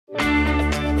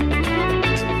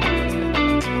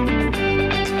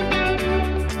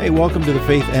Hey, welcome to the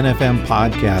Faith NFM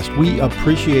podcast. We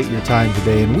appreciate your time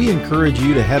today, and we encourage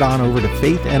you to head on over to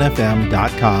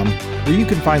faithnfm.com, where you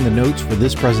can find the notes for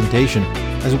this presentation,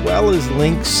 as well as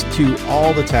links to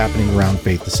all that's happening around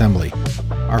Faith Assembly.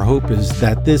 Our hope is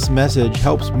that this message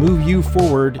helps move you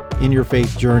forward in your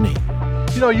faith journey.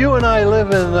 You know, you and I live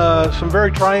in some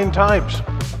very trying times.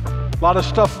 A lot of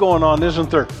stuff going on, isn't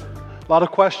there? A lot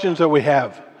of questions that we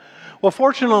have. Well,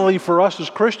 fortunately for us as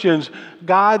Christians,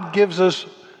 God gives us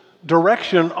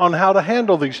direction on how to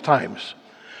handle these times.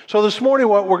 So this morning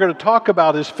what we're going to talk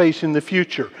about is facing the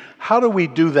future. How do we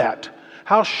do that?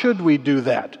 How should we do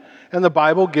that? And the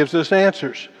Bible gives us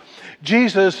answers.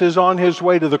 Jesus is on his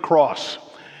way to the cross.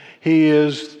 He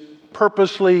is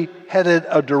purposely headed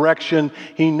a direction.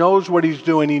 He knows what he's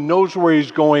doing. He knows where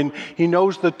he's going. He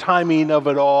knows the timing of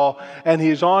it all. And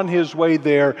he's on his way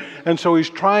there. And so he's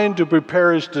trying to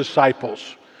prepare his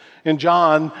disciples. In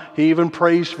John, he even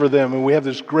prays for them, and we have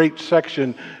this great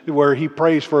section where he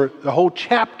prays for, the whole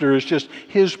chapter is just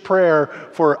his prayer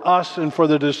for us and for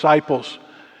the disciples.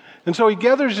 And so he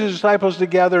gathers his disciples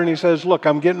together and he says, look,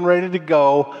 I'm getting ready to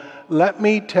go. Let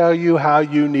me tell you how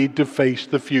you need to face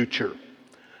the future.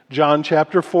 John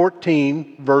chapter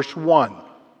 14, verse 1.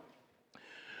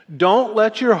 Don't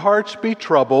let your hearts be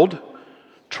troubled.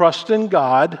 Trust in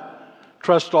God.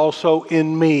 Trust also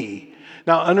in me.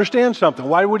 Now, understand something.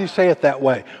 Why would he say it that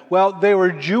way? Well, they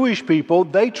were Jewish people.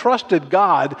 They trusted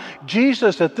God.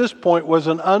 Jesus, at this point, was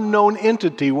an unknown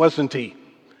entity, wasn't he?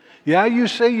 Yeah, you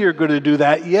say you're going to do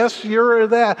that. Yes, you're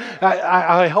that.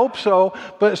 I hope so.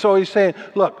 But so he's saying,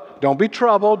 look, don't be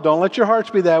troubled. Don't let your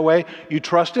hearts be that way. You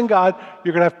trust in God.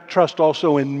 You're going to have to trust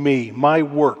also in me, my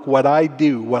work, what I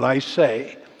do, what I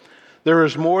say. There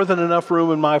is more than enough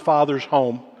room in my Father's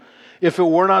home. If it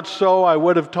were not so, I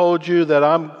would have told you that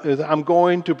I'm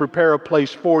going to prepare a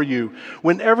place for you.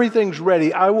 When everything's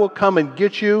ready, I will come and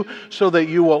get you so that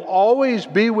you will always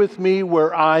be with me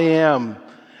where I am.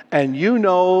 And you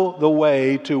know the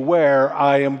way to where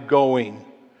I am going.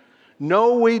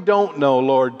 No, we don't know,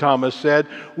 Lord, Thomas said.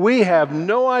 We have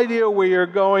no idea where you're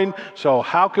going, so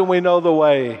how can we know the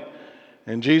way?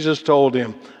 And Jesus told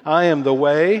him, I am the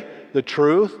way, the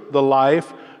truth, the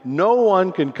life. No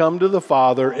one can come to the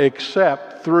Father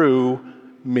except through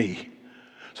me.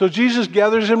 So Jesus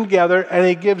gathers them together and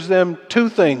he gives them two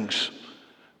things.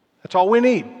 That's all we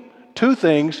need. Two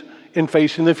things in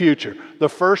facing the future. The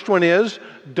first one is,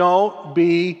 don't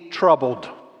be troubled.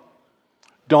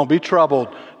 Don't be troubled.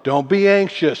 Don't be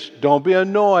anxious. Don't be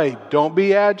annoyed. Don't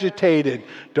be agitated.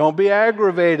 Don't be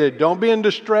aggravated. Don't be in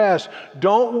distress.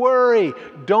 Don't worry.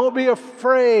 Don't be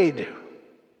afraid.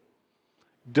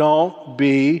 Don't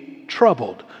be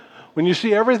troubled. When you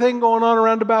see everything going on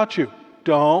around about you,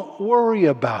 don't worry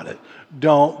about it.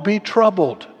 Don't be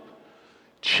troubled.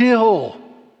 Chill.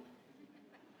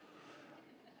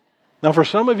 Now, for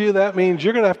some of you, that means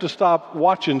you're going to have to stop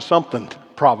watching something,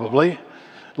 probably.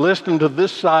 Listen to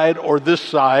this side or this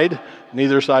side.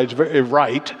 Neither side's very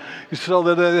right. So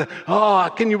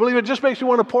that, can you believe it? Just makes me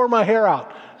want to pour my hair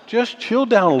out. Just chill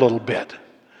down a little bit.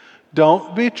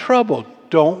 Don't be troubled.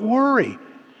 Don't worry.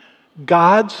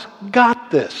 God's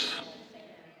got this.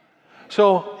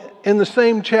 So in the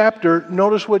same chapter,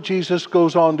 notice what Jesus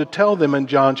goes on to tell them in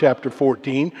John chapter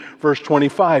 14, verse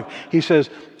 25. He says,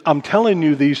 I'm telling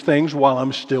you these things while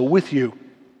I'm still with you.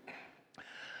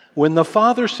 When the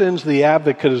Father sends the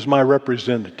advocate as my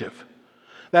representative,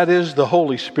 that is the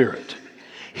Holy Spirit,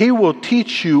 he will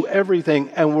teach you everything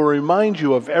and will remind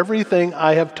you of everything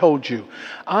I have told you.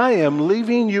 I am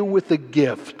leaving you with a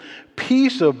gift,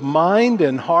 peace of mind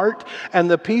and heart, and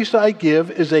the peace I give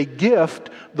is a gift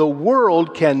the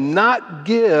world cannot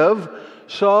give,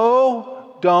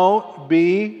 so don't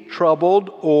be troubled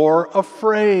or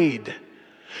afraid.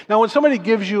 Now, when somebody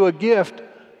gives you a gift,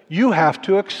 you have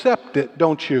to accept it,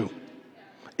 don't you?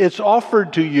 It's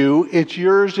offered to you. It's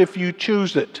yours if you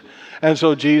choose it. And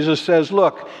so Jesus says,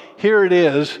 look, here it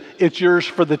is. It's yours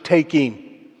for the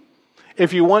taking.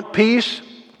 If you want peace,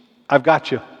 I've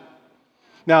got you.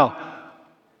 Now,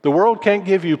 the world can't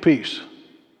give you peace.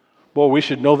 Boy, we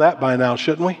should know that by now,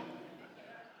 shouldn't we?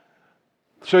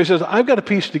 So he says, I've got a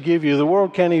peace to give you. The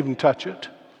world can't even touch it.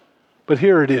 But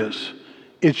here it is.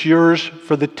 It's yours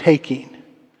for the taking.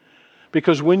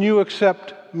 Because when you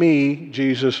accept me,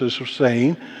 Jesus is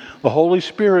saying, the Holy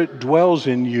Spirit dwells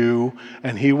in you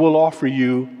and he will offer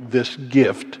you this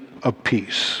gift of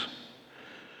peace.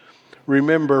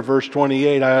 Remember verse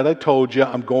 28, I told you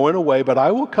I'm going away, but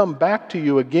I will come back to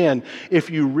you again. If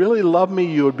you really love me,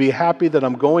 you would be happy that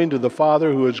I'm going to the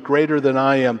Father who is greater than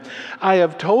I am. I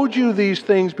have told you these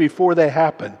things before they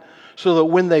happen, so that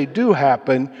when they do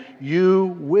happen,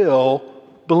 you will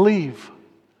believe.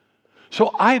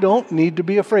 So I don't need to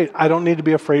be afraid. I don't need to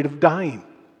be afraid of dying.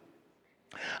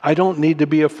 I don't need to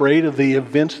be afraid of the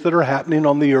events that are happening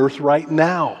on the earth right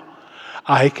now.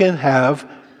 I can have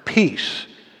peace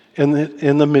in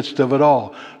the midst of it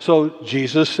all. So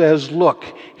Jesus says, look,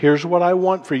 here's what I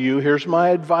want for you. Here's my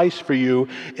advice for you.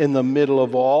 In the middle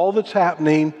of all that's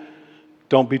happening,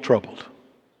 don't be troubled.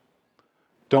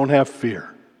 Don't have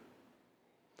fear.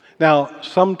 Now,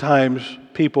 sometimes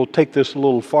people take this a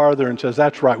little farther and says,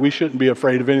 that's right, we shouldn't be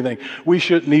afraid of anything. We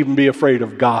shouldn't even be afraid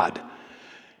of God.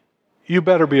 You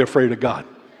better be afraid of God.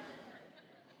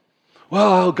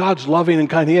 Well, God's loving and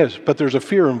kind. He is, but there's a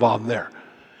fear involved there.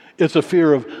 It's a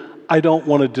fear of, I don't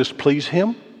want to displease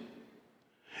Him.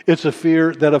 It's a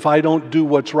fear that if I don't do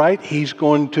what's right, He's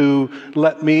going to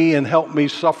let me and help me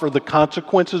suffer the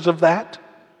consequences of that.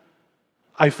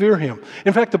 I fear Him.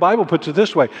 In fact, the Bible puts it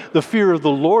this way: the fear of the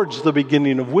Lord's the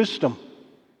beginning of wisdom.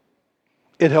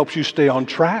 It helps you stay on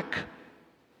track.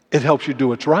 It helps you do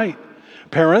what's right.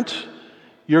 Parents,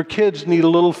 your kids need a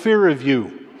little fear of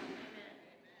you.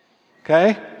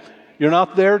 Okay? You're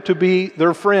not there to be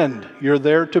their friend. You're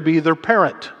there to be their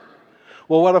parent.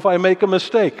 Well, what if I make a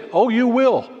mistake? Oh, you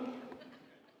will.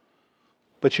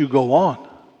 But you go on.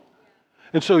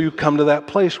 And so you come to that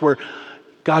place where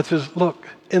God says, look,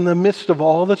 in the midst of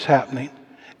all that's happening,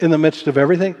 in the midst of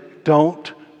everything,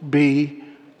 don't be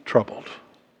troubled.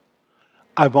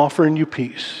 I'm offering you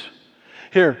peace.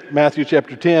 Here, Matthew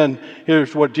chapter 10,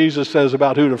 here's what Jesus says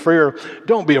about who to fear.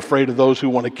 Don't be afraid of those who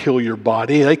want to kill your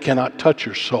body. They cannot touch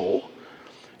your soul.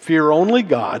 Fear only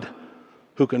God,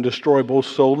 who can destroy both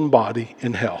soul and body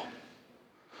in hell.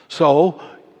 So,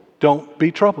 don't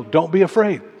be troubled. Don't be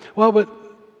afraid. Well, but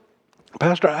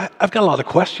Pastor, I've got a lot of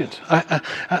questions.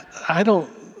 I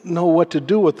don't know what to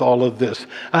do with all of this.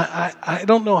 I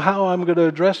don't know how I'm going to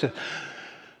address it.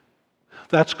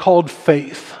 That's called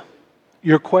faith.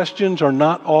 Your questions are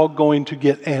not all going to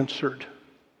get answered,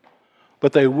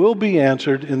 but they will be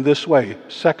answered in this way.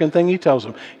 Second thing he tells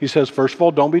them, he says, first of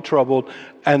all, don't be troubled.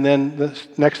 And then the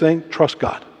next thing, trust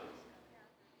God.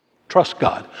 Trust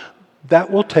God. That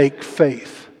will take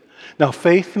faith. Now,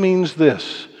 faith means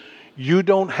this. You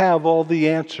don't have all the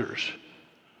answers,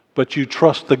 but you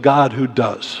trust the God who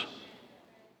does.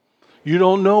 You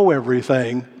don't know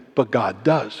everything, but God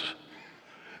does.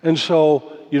 And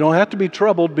so you don't have to be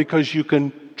troubled because you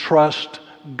can trust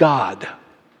God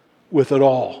with it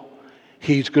all.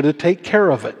 He's going to take care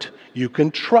of it. You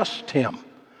can trust Him.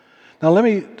 Now let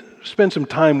me spend some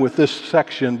time with this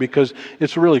section because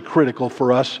it's really critical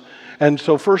for us. And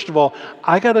so first of all,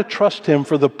 I got to trust Him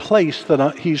for the place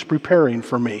that He's preparing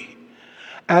for me.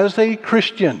 As a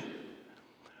Christian,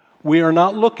 we are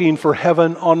not looking for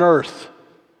heaven on earth.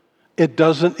 It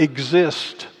doesn't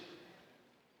exist.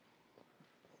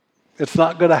 It's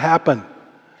not going to happen.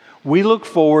 We look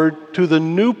forward to the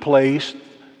new place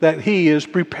that He is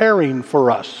preparing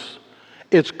for us.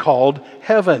 It's called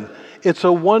heaven. It's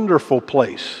a wonderful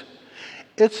place.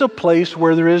 It's a place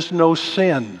where there is no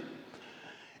sin.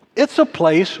 It's a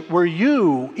place where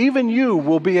you, even you,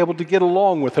 will be able to get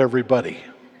along with everybody.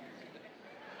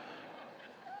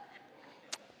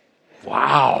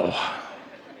 Wow.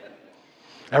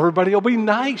 Everybody will be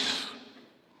nice.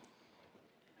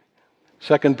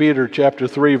 2 Peter chapter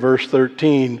 3, verse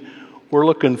 13, we're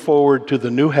looking forward to the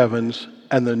new heavens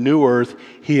and the new earth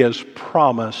He has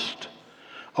promised,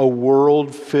 a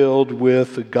world filled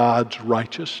with God's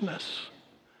righteousness.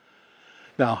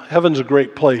 Now, heaven's a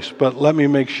great place, but let me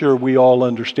make sure we all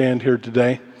understand here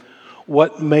today.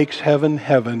 What makes heaven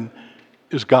heaven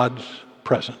is God's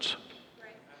presence.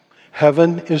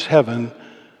 Heaven is heaven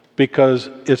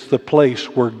because it's the place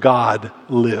where God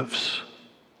lives.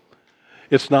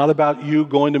 It's not about you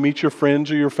going to meet your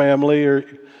friends or your family or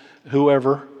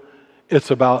whoever. It's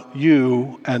about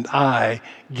you and I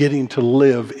getting to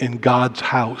live in God's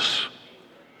house.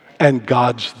 And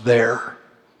God's there.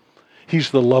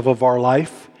 He's the love of our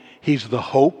life. He's the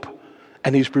hope.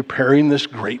 And He's preparing this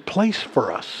great place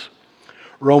for us.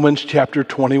 Romans chapter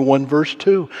 21, verse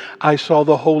 2. I saw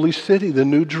the holy city, the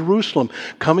new Jerusalem,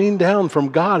 coming down from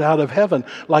God out of heaven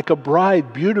like a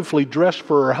bride beautifully dressed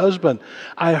for her husband.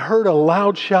 I heard a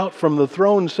loud shout from the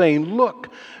throne saying,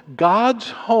 look,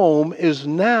 God's home is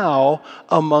now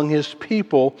among His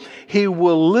people. He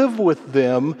will live with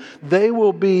them. They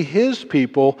will be His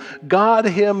people. God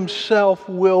Himself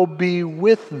will be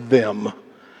with them.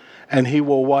 And He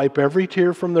will wipe every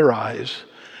tear from their eyes.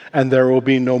 And there will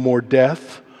be no more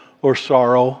death or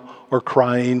sorrow or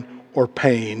crying or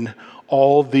pain.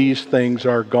 All these things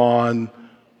are gone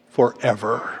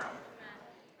forever.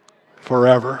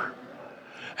 Forever.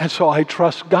 And so I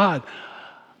trust God.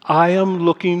 I am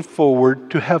looking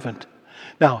forward to heaven.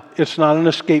 Now, it's not an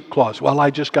escape clause. Well,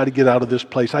 I just got to get out of this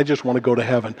place. I just want to go to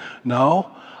heaven. No,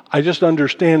 I just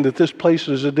understand that this place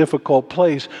is a difficult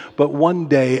place, but one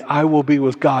day I will be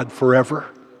with God forever.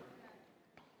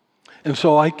 And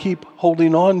so I keep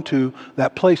holding on to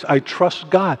that place. I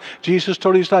trust God. Jesus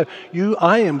told his disciples,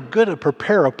 I am going to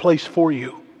prepare a place for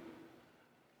you.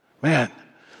 Man,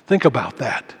 think about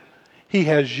that. He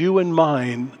has you in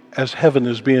mind as heaven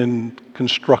is being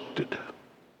constructed.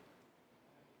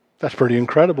 That's pretty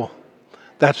incredible.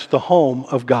 That's the home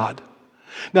of God.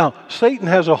 Now, Satan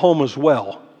has a home as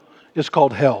well. It's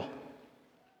called hell.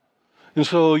 And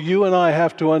so you and I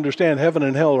have to understand heaven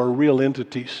and hell are real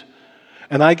entities.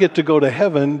 And I get to go to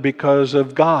heaven because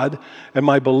of God and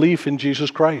my belief in Jesus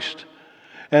Christ.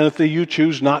 And if you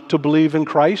choose not to believe in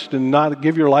Christ and not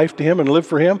give your life to Him and live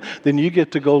for Him, then you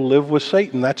get to go live with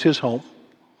Satan. That's his home.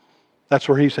 That's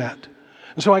where he's at.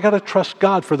 And so I got to trust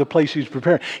God for the place He's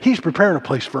preparing. He's preparing a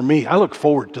place for me. I look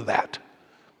forward to that.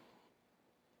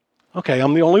 Okay,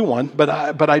 I'm the only one, but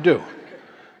I do.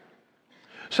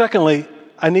 Secondly,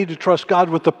 I need to trust God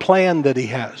with the plan that He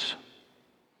has.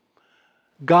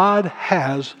 God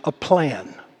has a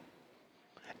plan.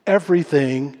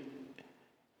 Everything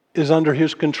is under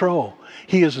His control.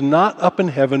 He is not up in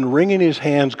heaven wringing His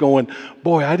hands going,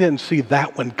 boy, I didn't see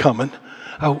that one coming.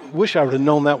 I wish I would have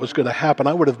known that was going to happen.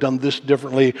 I would have done this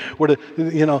differently.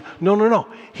 No.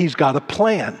 He's got a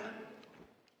plan.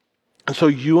 And so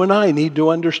you and I need to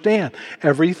understand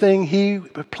everything He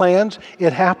plans,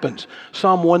 it happens.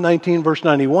 Psalm 119, verse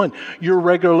 91, your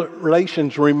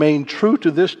regulations remain true to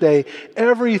this day.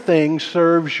 Everything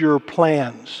serves your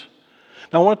plans.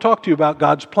 Now I want to talk to you about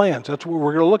God's plans. That's what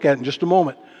we're going to look at in just a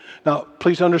moment. Now,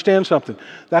 please understand something.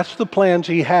 That's the plans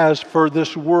He has for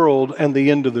this world and the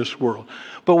end of this world.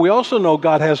 But we also know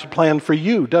God has a plan for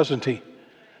you, doesn't He?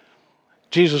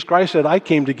 Jesus Christ said, I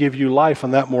came to give you life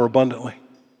and that more abundantly.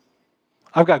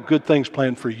 I've got good things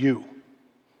planned for you.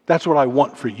 That's what I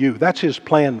want for you. That's His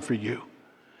plan for you.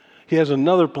 He has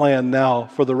another plan now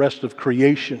for the rest of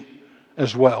creation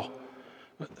as well.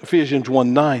 Ephesians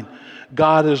 1:9.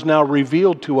 God has now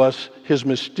revealed to us His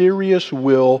mysterious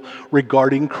will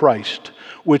regarding Christ,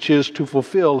 which is to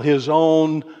fulfill His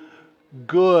own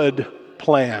good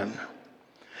plan.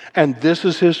 And this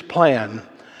is His plan.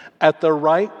 At the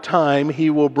right time,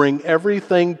 He will bring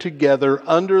everything together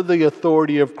under the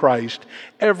authority of Christ,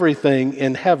 everything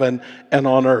in heaven and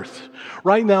on earth.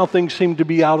 Right now, things seem to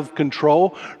be out of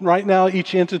control. Right now,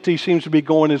 each entity seems to be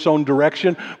going its own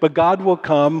direction. But God will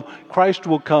come, Christ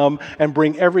will come, and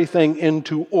bring everything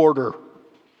into order.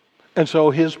 And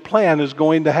so His plan is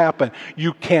going to happen.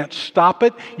 You can't stop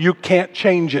it. You can't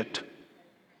change it.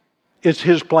 It's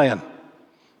His plan.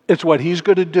 It's what He's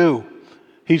going to do.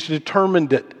 He's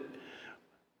determined it.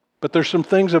 But there's some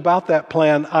things about that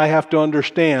plan I have to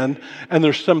understand, and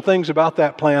there's some things about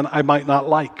that plan I might not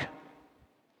like.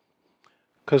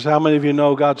 Because how many of you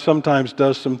know God sometimes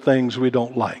does some things we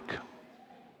don't like?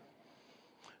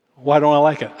 Why don't I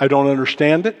like it? I don't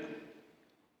understand it.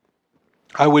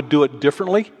 I would do it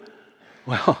differently.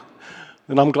 Well,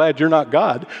 then I'm glad you're not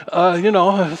God.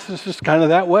 It's just kind of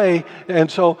that way.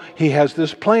 And so He has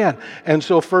this plan. And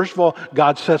so first of all,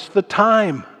 God sets the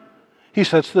time. He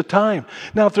sets the time.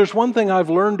 Now, if there's one thing I've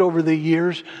learned over the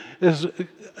years is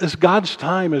God's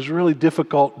time is really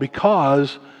difficult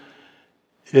because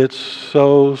it's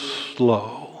so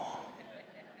slow.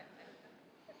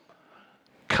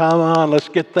 Come on, let's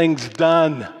get things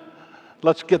done.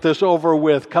 Let's get this over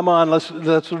with. Come on, let's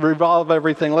revolve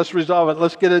everything. Let's resolve it.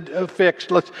 Let's get it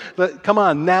fixed. Come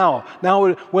on, now.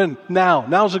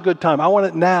 Now's a good time. I want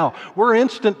it now. We're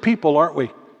instant people, aren't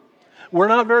we? We're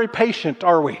not very patient,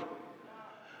 are we?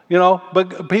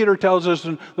 But Peter tells us,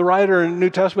 and the writer in the New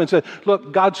Testament said,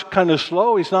 look, God's kind of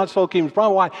slow. He's not slow keeping His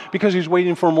promise. Why? Because He's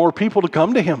waiting for more people to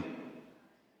come to Him.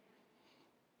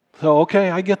 So, okay,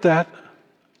 I get that.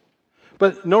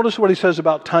 But notice what He says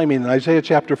about timing in Isaiah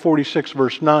chapter 46,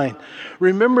 verse 9.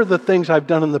 Remember the things I've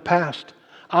done in the past.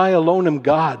 I alone am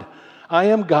God. I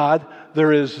am God.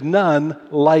 There is none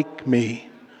like me.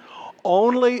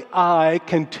 Only I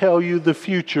can tell you the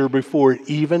future before it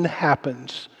even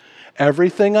happens.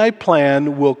 Everything I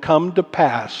plan will come to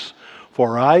pass,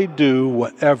 for I do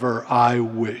whatever I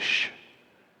wish.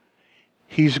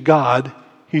 He's God.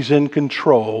 He's in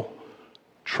control.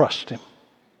 Trust Him.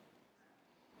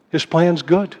 His plan's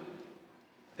good.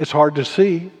 It's hard to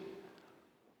see.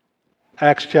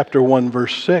 Acts chapter 1,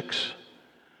 verse 6.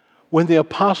 When the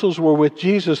apostles were with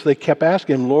Jesus, they kept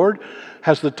asking Him, Lord,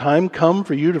 has the time come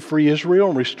for you to free Israel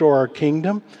and restore our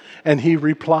kingdom? And He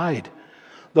replied,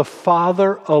 the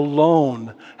Father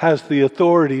alone has the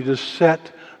authority to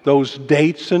set those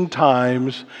dates and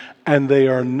times, and they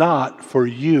are not for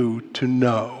you to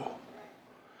know.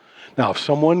 Now, if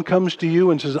someone comes to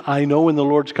you and says, I know when the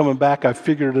Lord's coming back, I've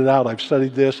figured it out, I've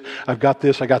studied this, I got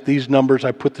these numbers,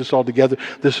 I put this all together,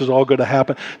 this is all going to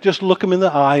happen, just look them in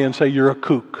the eye and say, you're a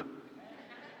kook.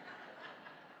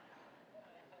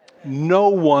 No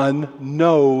one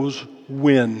knows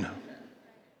when.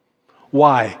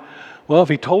 Why? Well, if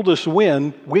he told us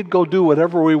when, we'd go do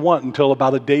whatever we want until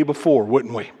about a day before,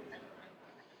 wouldn't we?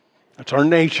 That's our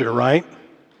nature, right?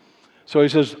 So he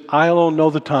says, I don't know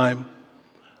the time.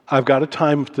 I've got a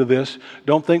time to this.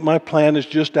 Don't think my plan is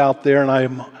just out there and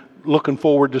I'm looking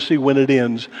forward to see when it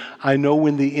ends. I know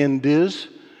when the end is.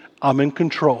 I'm in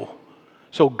control.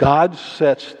 So God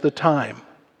sets the time.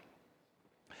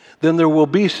 Then there will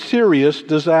be serious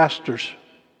disasters.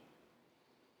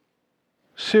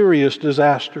 Serious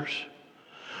disasters.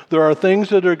 There are things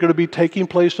that are going to be taking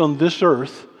place on this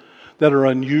earth that are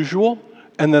unusual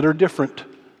and that are different.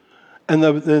 And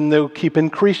then they'll keep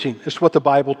increasing. It's what the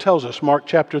Bible tells us. Mark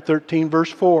chapter 13, verse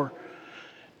 4.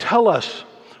 Tell us,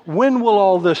 when will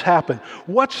all this happen?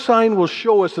 What sign will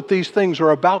show us that these things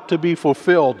are about to be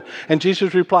fulfilled? And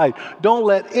Jesus replied, don't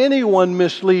let anyone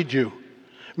mislead you.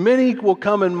 Many will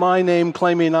come in my name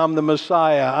claiming I'm the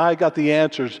Messiah. I got the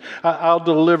answers. I'll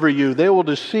deliver you. They will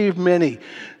deceive many.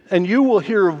 And you will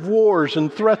hear of wars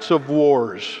and threats of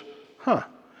wars.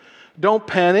 Don't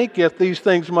panic, yet these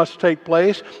things must take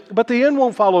place. But the end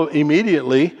won't follow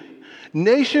immediately.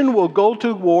 Nation will go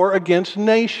to war against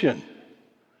nation.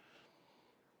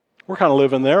 We're kind of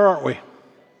living there, aren't we?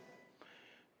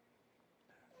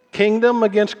 Kingdom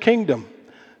against kingdom.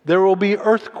 There will be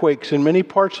earthquakes in many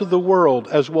parts of the world,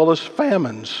 as well as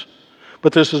famines.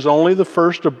 But this is only the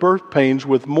first of birth pains,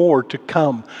 with more to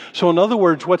come. So in other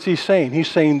words, what's he saying? He's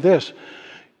saying this.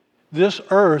 This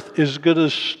earth is going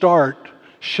to start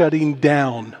shutting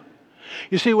down.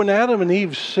 You see, when Adam and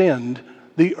Eve sinned,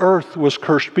 the earth was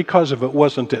cursed because of it,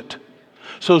 wasn't it?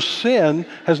 So sin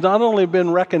has not only been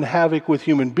wreaking havoc with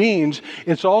human beings,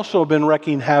 it's also been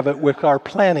wreaking havoc with our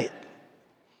planet.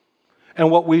 And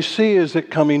what we see is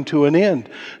it coming to an end.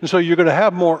 And so you're going to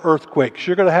have more earthquakes.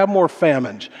 You're going to have more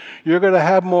famines. You're going to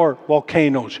have more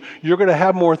volcanoes. You're going to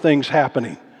have more things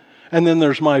happening. And then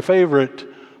there's my favorite,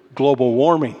 global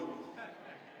warming.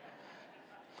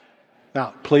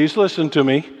 Now, please listen to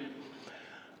me.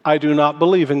 I do not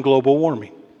believe in global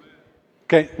warming.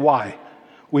 Okay, why?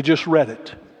 We just read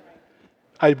it.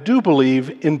 I do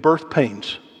believe in birth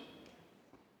pains.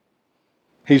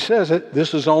 He says it,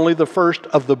 this is only the first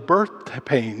of the birth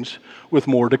pains with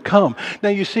more to come. Now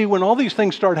you see, when all these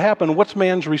things start happening, what's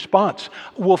man's response?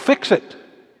 We'll fix it,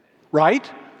 right?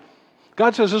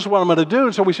 God says, this is what I'm going to do.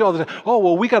 And so we see all this, oh,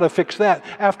 well, we got to fix that.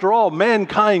 After all,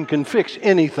 mankind can fix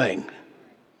anything.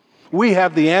 We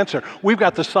have the answer. We've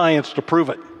got the science to prove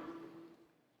it.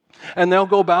 And they'll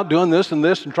go about doing this and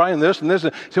this and trying this and this.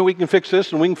 So we can fix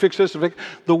this and we can fix this.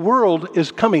 The world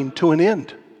is coming to an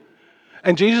end.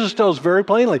 And Jesus tells very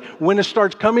plainly, when it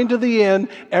starts coming to the end,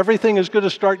 everything is going to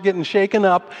start getting shaken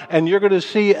up, and you're going to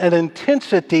see an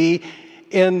intensity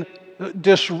in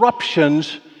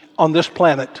disruptions on this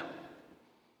planet.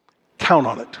 Count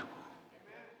on it.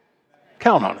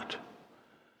 Count on it.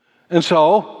 And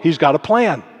so he's got a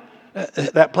plan.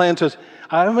 That plan says,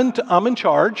 I'm in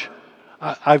charge.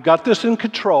 I've got this in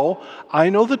control. I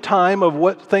know the time of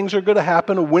what things are going to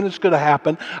happen and when it's going to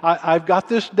happen. I've got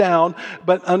this down.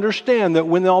 But understand that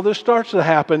when all this starts to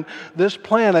happen, this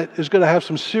planet is going to have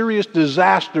some serious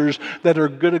disasters that are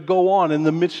going to go on in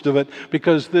the midst of it,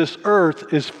 because this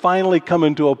earth is finally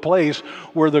coming to a place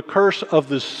where the curse of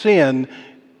the sin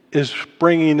is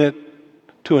bringing it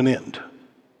to an end.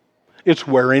 It's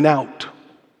wearing out.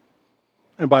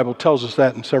 And the Bible tells us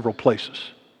that in several places.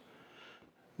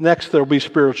 Next, there will be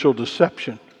spiritual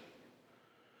deception.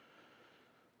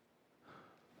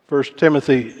 1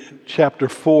 Timothy chapter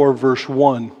 4, verse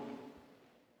 1.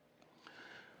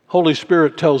 Holy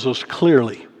Spirit tells us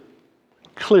clearly,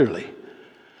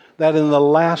 that in the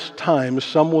last times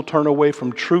some will turn away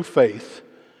from true faith.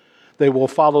 They will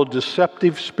follow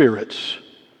deceptive spirits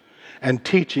and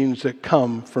teachings that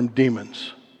come from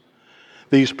demons.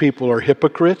 These people are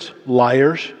hypocrites,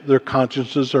 liars. Their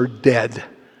consciences are dead.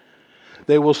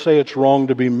 They will say it's wrong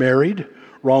to be married,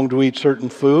 wrong to eat certain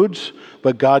foods,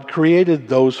 but God created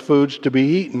those foods to be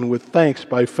eaten with thanks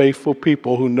by faithful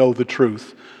people who know the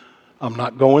truth. I'm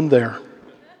not going there.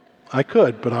 I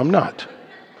could, but I'm not.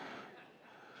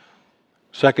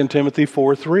 2 Timothy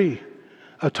 4:3.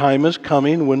 A time is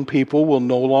coming when people will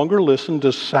no longer listen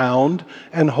to sound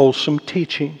and wholesome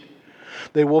teaching,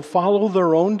 They will follow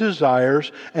their own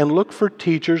desires and look for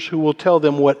teachers who will tell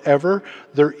them whatever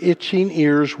their itching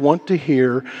ears want to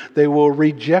hear. They will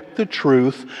reject the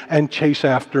truth and chase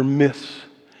after myths.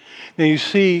 Now you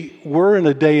see, we're in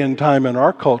a day and time in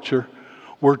our culture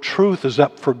where truth is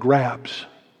up for grabs.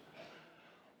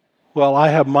 Well, I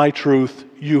have my truth,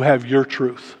 you have your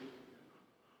truth.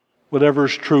 Whatever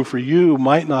is true for you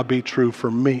might not be true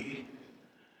for me.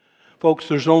 Folks,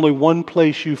 there's only one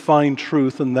place you find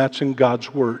truth, and that's in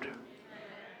God's Word.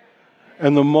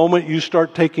 And the moment you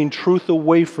start taking truth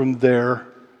away from there,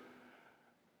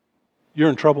 you're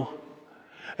in trouble.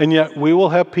 And yet we will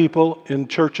have people in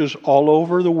churches all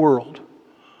over the world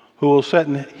who will sit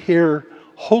and hear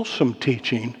wholesome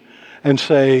teaching and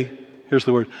say, here's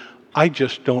the word, I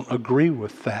just don't agree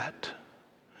with that.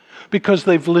 Because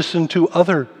they've listened to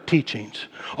other teachings.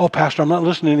 Oh, Pastor, I'm not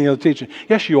listening to any other teaching.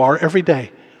 Yes, you are, every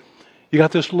day. You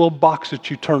got this little box that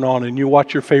you turn on and you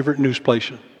watch your favorite news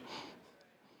station.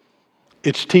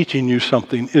 It's teaching you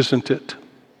something, isn't it?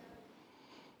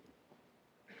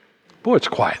 Boy, it's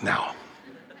quiet now.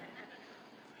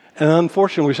 And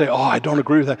unfortunately, we say, oh, I don't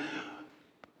agree with that.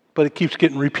 But it keeps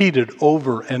getting repeated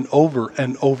over and over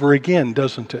and over again,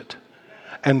 doesn't it?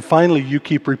 And finally, you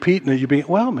keep repeating it. You be,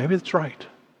 well, maybe it's right.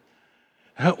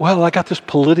 Well, I got this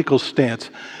political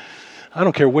stance. I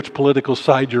don't care which political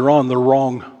side you're on, they're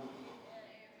wrong.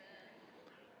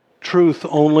 Truth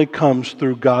only comes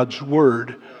through God's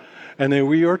Word. And then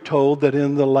we are told that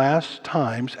in the last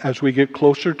times, as we get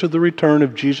closer to the return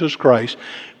of Jesus Christ,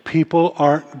 people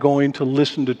aren't going to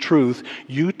listen to truth.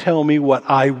 You tell me what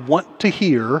I want to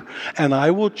hear, and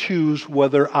I will choose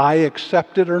whether I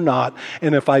accept it or not.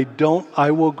 And if I don't,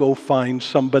 I will go find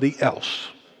somebody else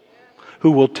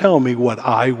who will tell me what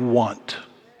I want.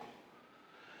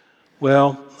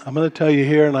 Well, I'm going to tell you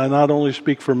here, and I not only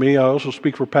speak for me, I also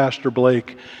speak for Pastor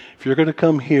Blake. If you're going to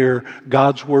come here,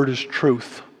 God's Word is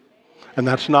truth. And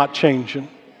that's not changing.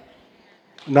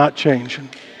 Not changing.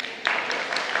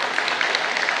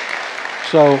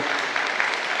 So,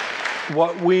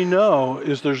 what we know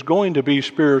is there's going to be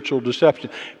spiritual deception.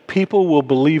 People will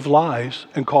believe lies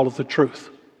and call it the truth.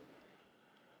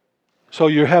 So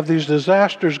you have these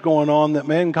disasters going on that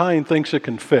mankind thinks it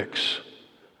can fix.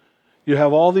 You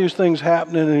have all these things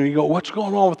happening and you go, what's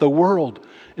going on with the world?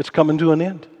 It's coming to an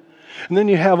end. And then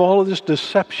you have all of this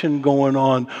deception going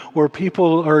on where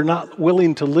people are not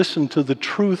willing to listen to the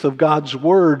truth of God's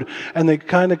Word, and they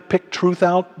kind of pick truth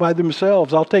out by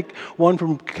themselves. I'll take one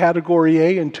from category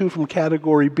A and two from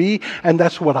category B, and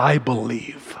that's what I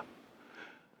believe.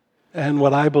 And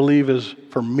what I believe is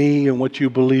for me, and what you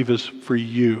believe is for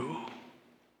you.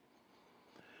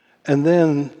 And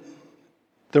then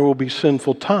there will be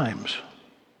sinful times.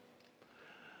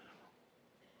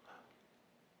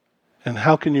 And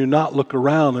how can you not look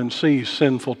around and see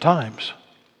sinful times?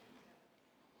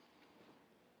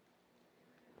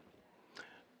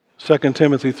 2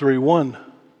 Timothy 3:1.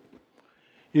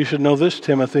 You should know this,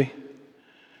 Timothy.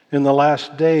 In the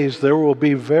last days there will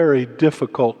be very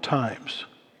difficult times.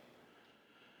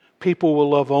 People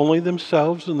will love only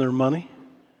themselves and their money.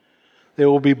 They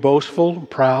will be boastful,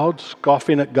 proud,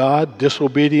 scoffing at God,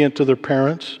 disobedient to their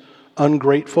parents,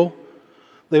 ungrateful.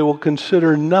 They will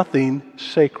consider nothing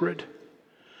sacred.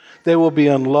 They will be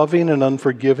unloving and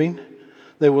unforgiving.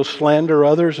 They will slander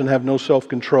others and have no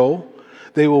self-control.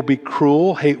 They will be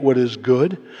cruel, hate what is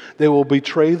good. They will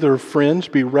betray their friends,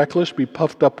 be reckless, be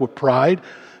puffed up with pride,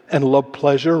 and love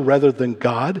pleasure rather than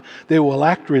God. They will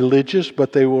act religious,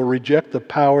 but they will reject the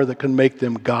power that can make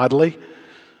them godly.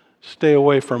 Stay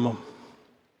away from them.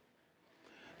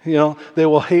 You know, they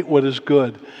will hate what is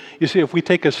good. You see, if we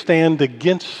take a stand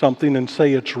against something and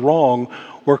say it's wrong,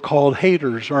 we're called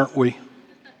haters, aren't we?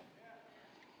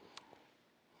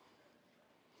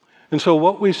 And so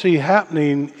what we see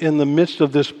happening in the midst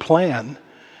of this plan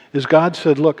is God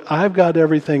said, look, I've got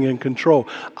everything in control.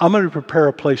 I'm going to prepare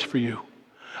a place for you.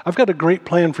 I've got a great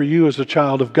plan for you as a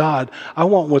child of God. I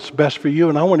want what's best for you,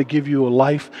 and I want to give you a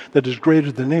life that is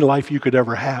greater than any life you could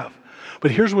ever have.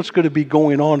 But here's what's going to be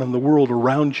going on in the world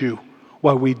around you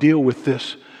while we deal with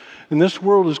this. And this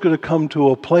world is going to come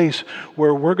to a place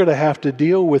where we're going to have to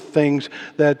deal with things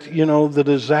that, you know, the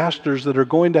disasters that are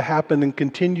going to happen and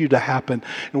continue to happen.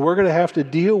 And we're going to have to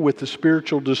deal with the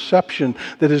spiritual deception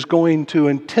that is going to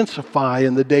intensify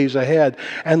in the days ahead.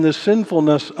 And the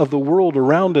sinfulness of the world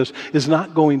around us is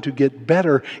not going to get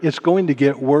better. It's going to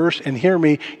get worse. And hear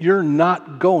me, you're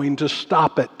not going to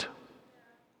stop it.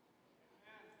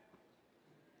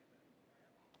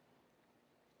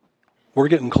 We're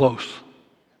getting close.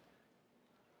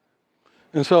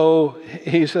 And so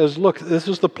he says, look, this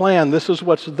is the plan. This is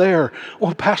what's there.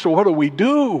 Well, Pastor, what do we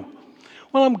do?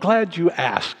 Well, I'm glad you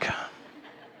asked.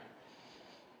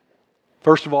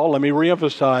 First of all, let me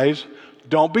reemphasize,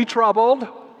 don't be troubled.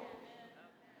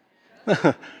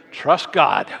 Trust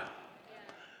God.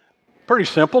 Pretty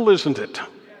simple, isn't it?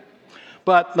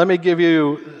 But let me give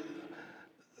you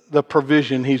the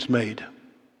provision He's made.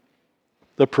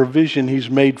 The provision He's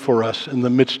made for us in the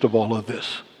midst of all of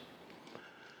this.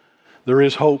 There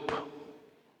is hope.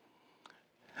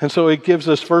 And so it gives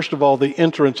us, first of all, the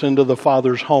entrance into the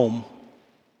Father's home.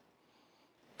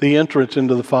 The entrance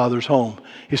into the Father's home.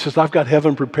 He says, I've got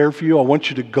heaven prepared for you. I want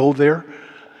you to go there.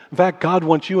 In fact, God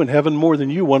wants you in heaven more than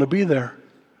you want to be there.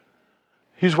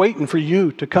 He's waiting for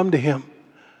you to come to Him.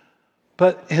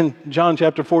 But in John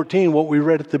chapter 14, what we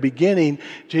read at the beginning,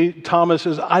 Thomas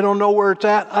says, I don't know where it's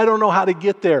at. I don't know how to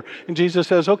get there. And Jesus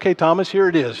says, okay, Thomas, here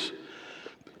it is.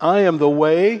 I am the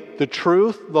way, the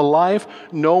truth, the life.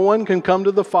 No one can come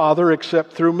to the Father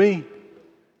except through me.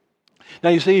 Now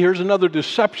you see, here's another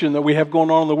deception that we have going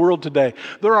on in the world today.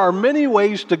 There are many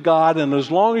ways to God, and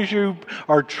as long as you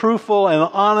are truthful and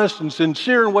honest and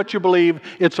sincere in what you believe,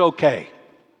 it's okay.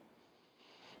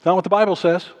 That's not what the Bible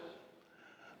says.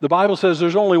 The Bible says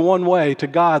there's only one way to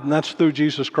God, and that's through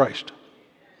Jesus Christ.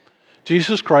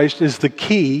 Jesus Christ is the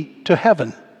key to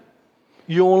heaven.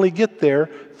 You only get there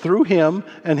through Him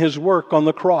and His work on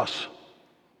the cross.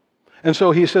 And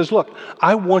so He says, look,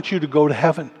 I want you to go to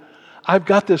heaven. I've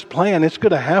got this plan. It's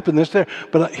going to happen, this there.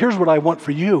 But here's what I want for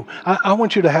you. I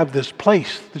want you to have this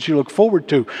place that you look forward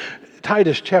to.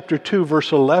 Titus chapter 2,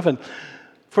 verse 11.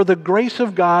 For the grace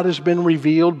of God has been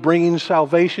revealed, bringing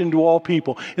salvation to all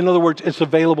people. In other words, it's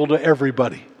available to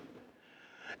everybody.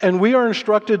 And we are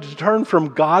instructed to turn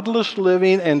from godless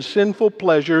living and sinful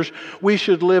pleasures. We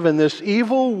should live in this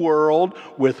evil world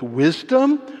with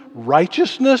wisdom,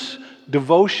 righteousness,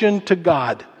 devotion to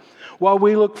God, while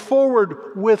we look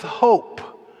forward with hope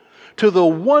to the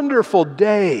wonderful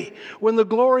day when the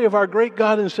glory of our great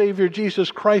God and Savior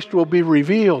Jesus Christ will be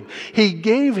revealed. He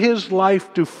gave His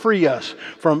life to free us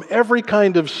from every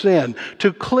kind of sin,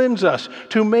 to cleanse us,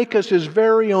 to make us His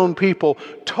very own people,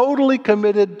 totally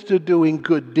committed to doing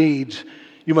good deeds.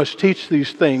 You must teach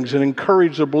these things and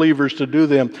encourage the believers to do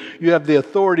them. You have the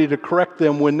authority to correct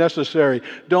them when necessary.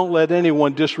 Don't let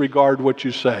anyone disregard what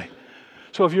you say.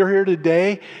 So if you're here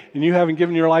today and you haven't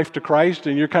given your life to Christ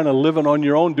and you're kind of living on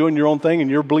your own, doing your own thing, and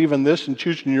you're believing this and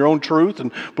choosing your own truth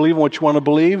and believing what you want to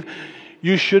believe,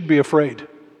 you should be afraid.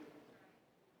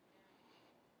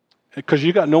 Because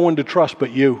you got no one to trust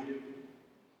but you.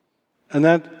 And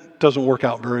that doesn't work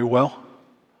out very well.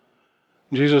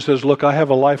 Jesus says, look, I have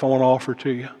a life I want to offer to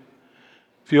you.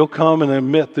 If you'll come and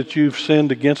admit that you've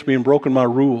sinned against me and broken my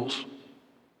rules,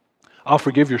 I'll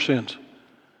forgive your sins.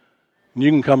 And you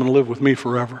can come and live with me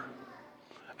forever.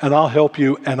 And I'll help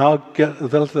you, and I'll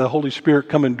let the Holy Spirit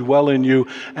come and dwell in you,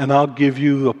 and I'll give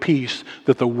you a peace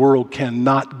that the world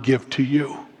cannot give to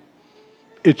you.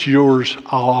 It's yours,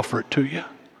 I'll offer it to you.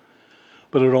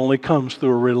 But it only comes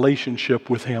through a relationship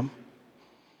with Him.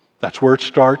 That's where it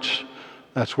starts.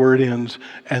 That's where it ends.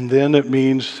 And then it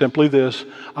means simply this: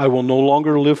 I will no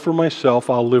longer live for myself,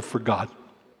 I'll live for God.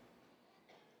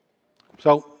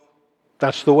 So,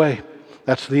 that's the way.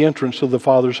 That's the entrance of the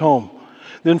Father's home.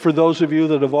 Then for those of you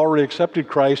that have already accepted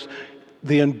Christ,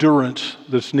 the endurance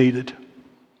that's needed.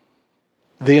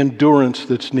 The endurance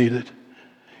that's needed.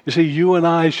 You see, you and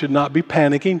I should not be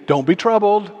panicking. Don't be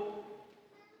troubled.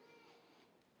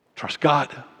 Trust God.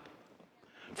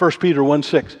 1 Peter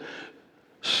 1:6.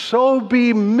 So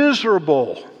be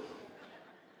miserable.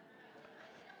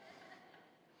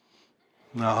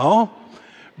 No.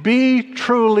 Be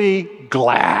truly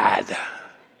glad.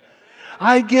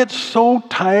 I get so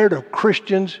tired of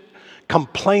Christians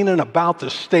complaining about the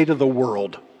state of the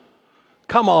world.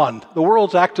 Come on, the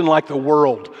world's acting like the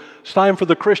world. It's time for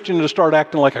the Christian to start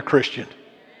acting like a Christian.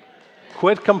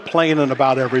 Quit complaining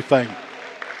about everything.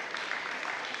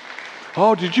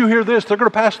 Oh, did you hear this? They're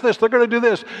going to pass this. They're going to do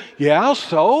this. Yeah,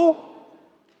 so?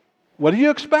 What do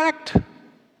you expect?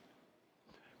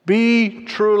 Be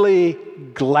truly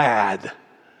glad.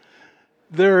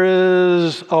 There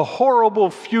is a horrible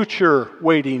future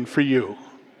waiting for you.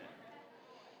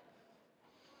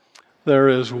 There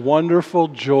is wonderful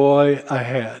joy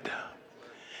ahead,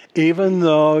 even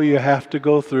though you have to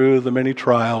go through the many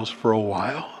trials for a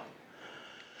while.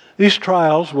 These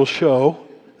trials will show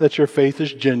that your faith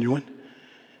is genuine.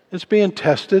 It's being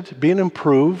tested, being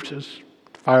improved as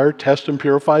fire tests and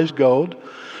purifies gold,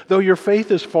 though your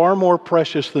faith is far more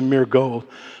precious than mere gold.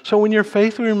 So when your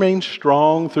faith remains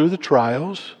strong through the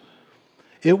trials,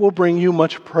 it will bring you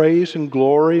much praise and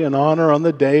glory and honor on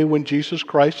the day when Jesus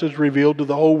Christ is revealed to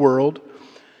the whole world.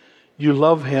 You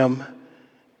love Him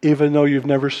even though you've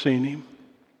never seen Him.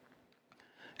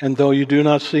 And though you do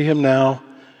not see him now,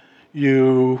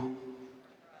 you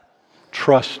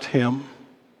trust him.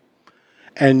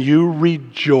 And you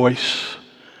rejoice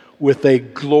with a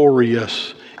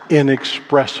glorious,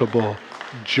 inexpressible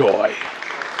joy.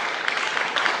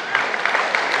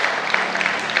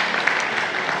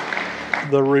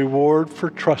 The reward for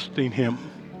trusting him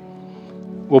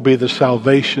will be the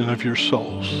salvation of your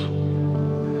souls.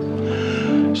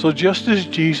 So just as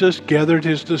Jesus gathered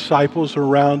his disciples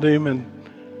around him and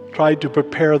tried to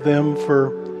prepare them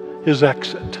for his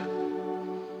exit,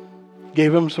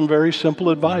 gave them some very simple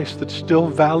advice that's still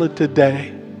valid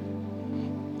today.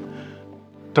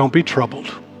 Don't be troubled.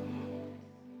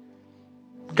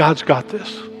 God's got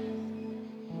this.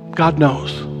 God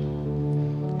knows.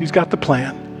 He's got the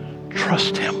plan.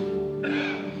 Trust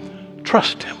him.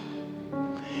 Trust him.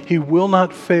 He will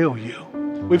not fail you.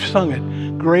 We've sung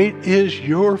it. Great is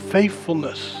your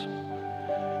faithfulness,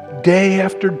 day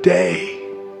after day.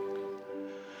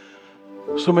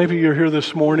 So maybe you're here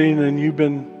this morning and you've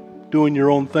been doing your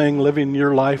own thing, living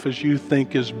your life as you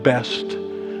think is best.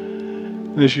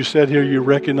 And as you said here, you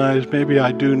recognize maybe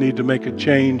I do need to make a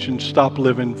change and stop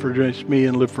living for just me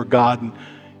and live for God and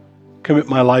commit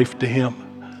my life to him.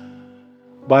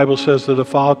 The Bible says that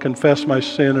if I'll confess my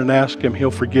sin and ask him,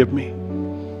 he'll forgive me.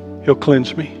 He'll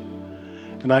cleanse me.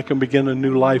 And I can begin a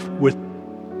new life with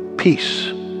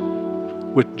peace,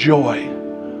 with joy,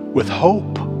 with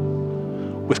hope,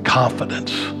 with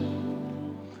confidence.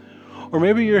 Or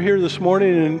maybe you're here this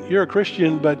morning and you're a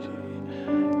Christian, but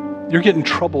you're getting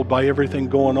troubled by everything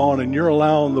going on and you're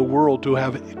allowing the world to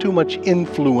have too much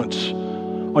influence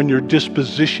on your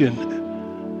disposition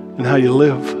and how you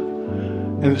live.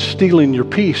 And it's stealing your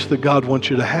peace that God wants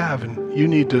you to have, and you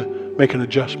need to make an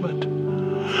adjustment.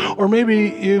 Or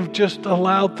maybe you've just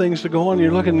allowed things to go on.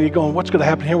 You're looking and you're going, what's going to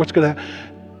happen here? What's going to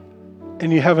happen?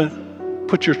 And you haven't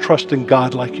put your trust in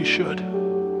God like you should.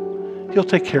 He'll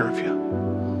take care of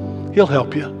you. He'll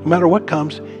help you. No matter what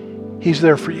comes, he's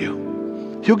there for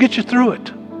you. He'll get you through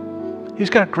it. He's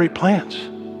got great plans.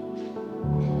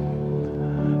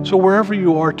 So wherever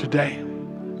you are today,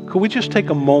 could we just take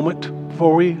a moment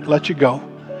before we let you go,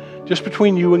 just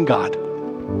between you and God?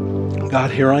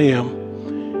 God, here I am.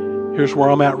 Here's where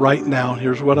I'm at right now.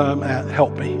 Here's what I'm at.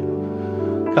 Help me.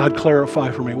 God,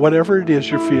 clarify for me. Whatever it is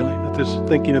you're feeling,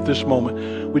 thinking at this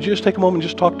moment, would you just take a moment and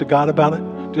just talk to God about it?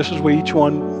 Just as we each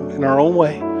one in our own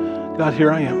way. God,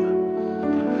 here I am.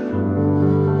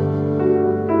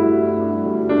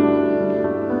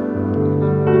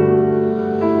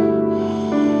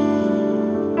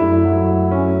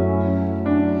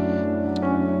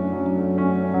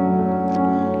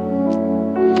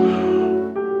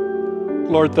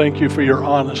 Lord, thank you for your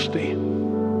honesty,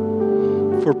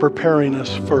 for preparing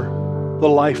us for the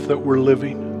life that we're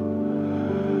living.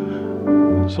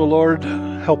 So, Lord,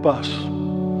 help us.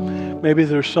 Maybe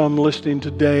there's some listening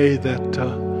today that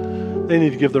they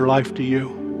need to give their life to you.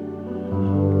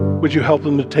 Would you help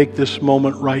them to take this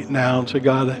moment right now and say,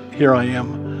 God, here I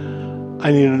am.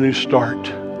 I need a new start.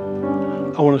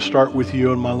 I want to start with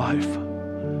you in my life.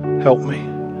 Help me.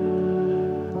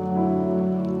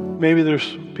 Maybe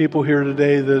there's people here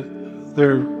today that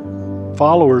they're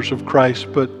followers of Christ,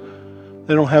 but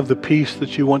they don't have the peace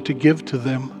that you want to give to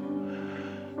them.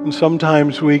 And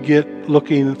sometimes we get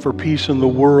looking for peace in the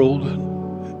world,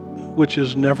 which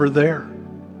is never there.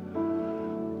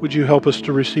 Would you help us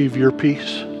to receive your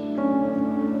peace?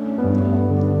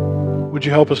 Would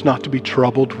you help us not to be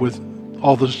troubled with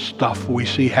all the stuff we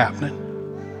see happening?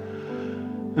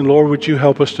 And Lord, would you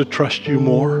help us to trust you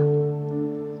more?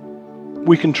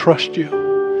 We can trust you.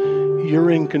 You're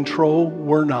in control,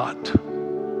 we're not.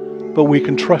 But we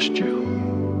can trust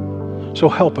you. So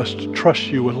help us to trust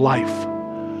you with life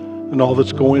and all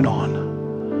that's going on.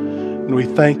 And we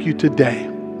thank you today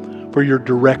for your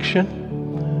direction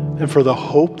and for the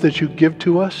hope that you give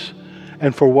to us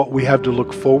and for what we have to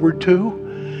look forward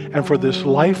to and for this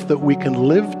life that we can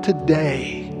live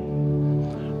today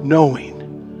knowing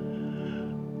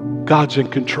God's in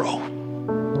control.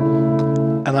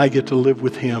 And I get to live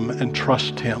with him and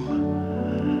trust him.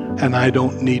 And I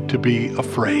don't need to be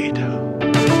afraid.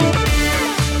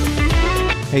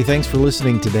 Hey, thanks for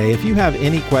listening today. If you have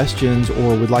any questions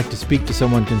or would like to speak to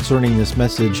someone concerning this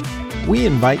message, we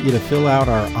invite you to fill out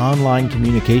our online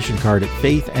communication card at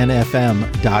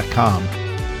faithnfm.com.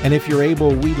 And if you're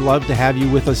able, we'd love to have you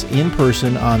with us in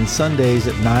person on Sundays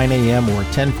at 9 a.m. or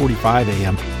 10:45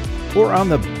 a.m. or on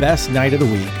the best night of the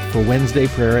week for Wednesday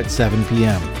prayer at 7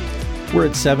 p.m. We're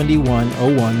at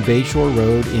 7101 Bayshore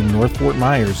Road in North Fort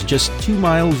Myers, just 2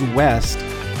 miles west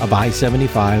of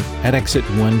I-75 at exit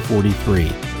 143.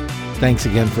 Thanks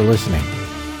again for listening.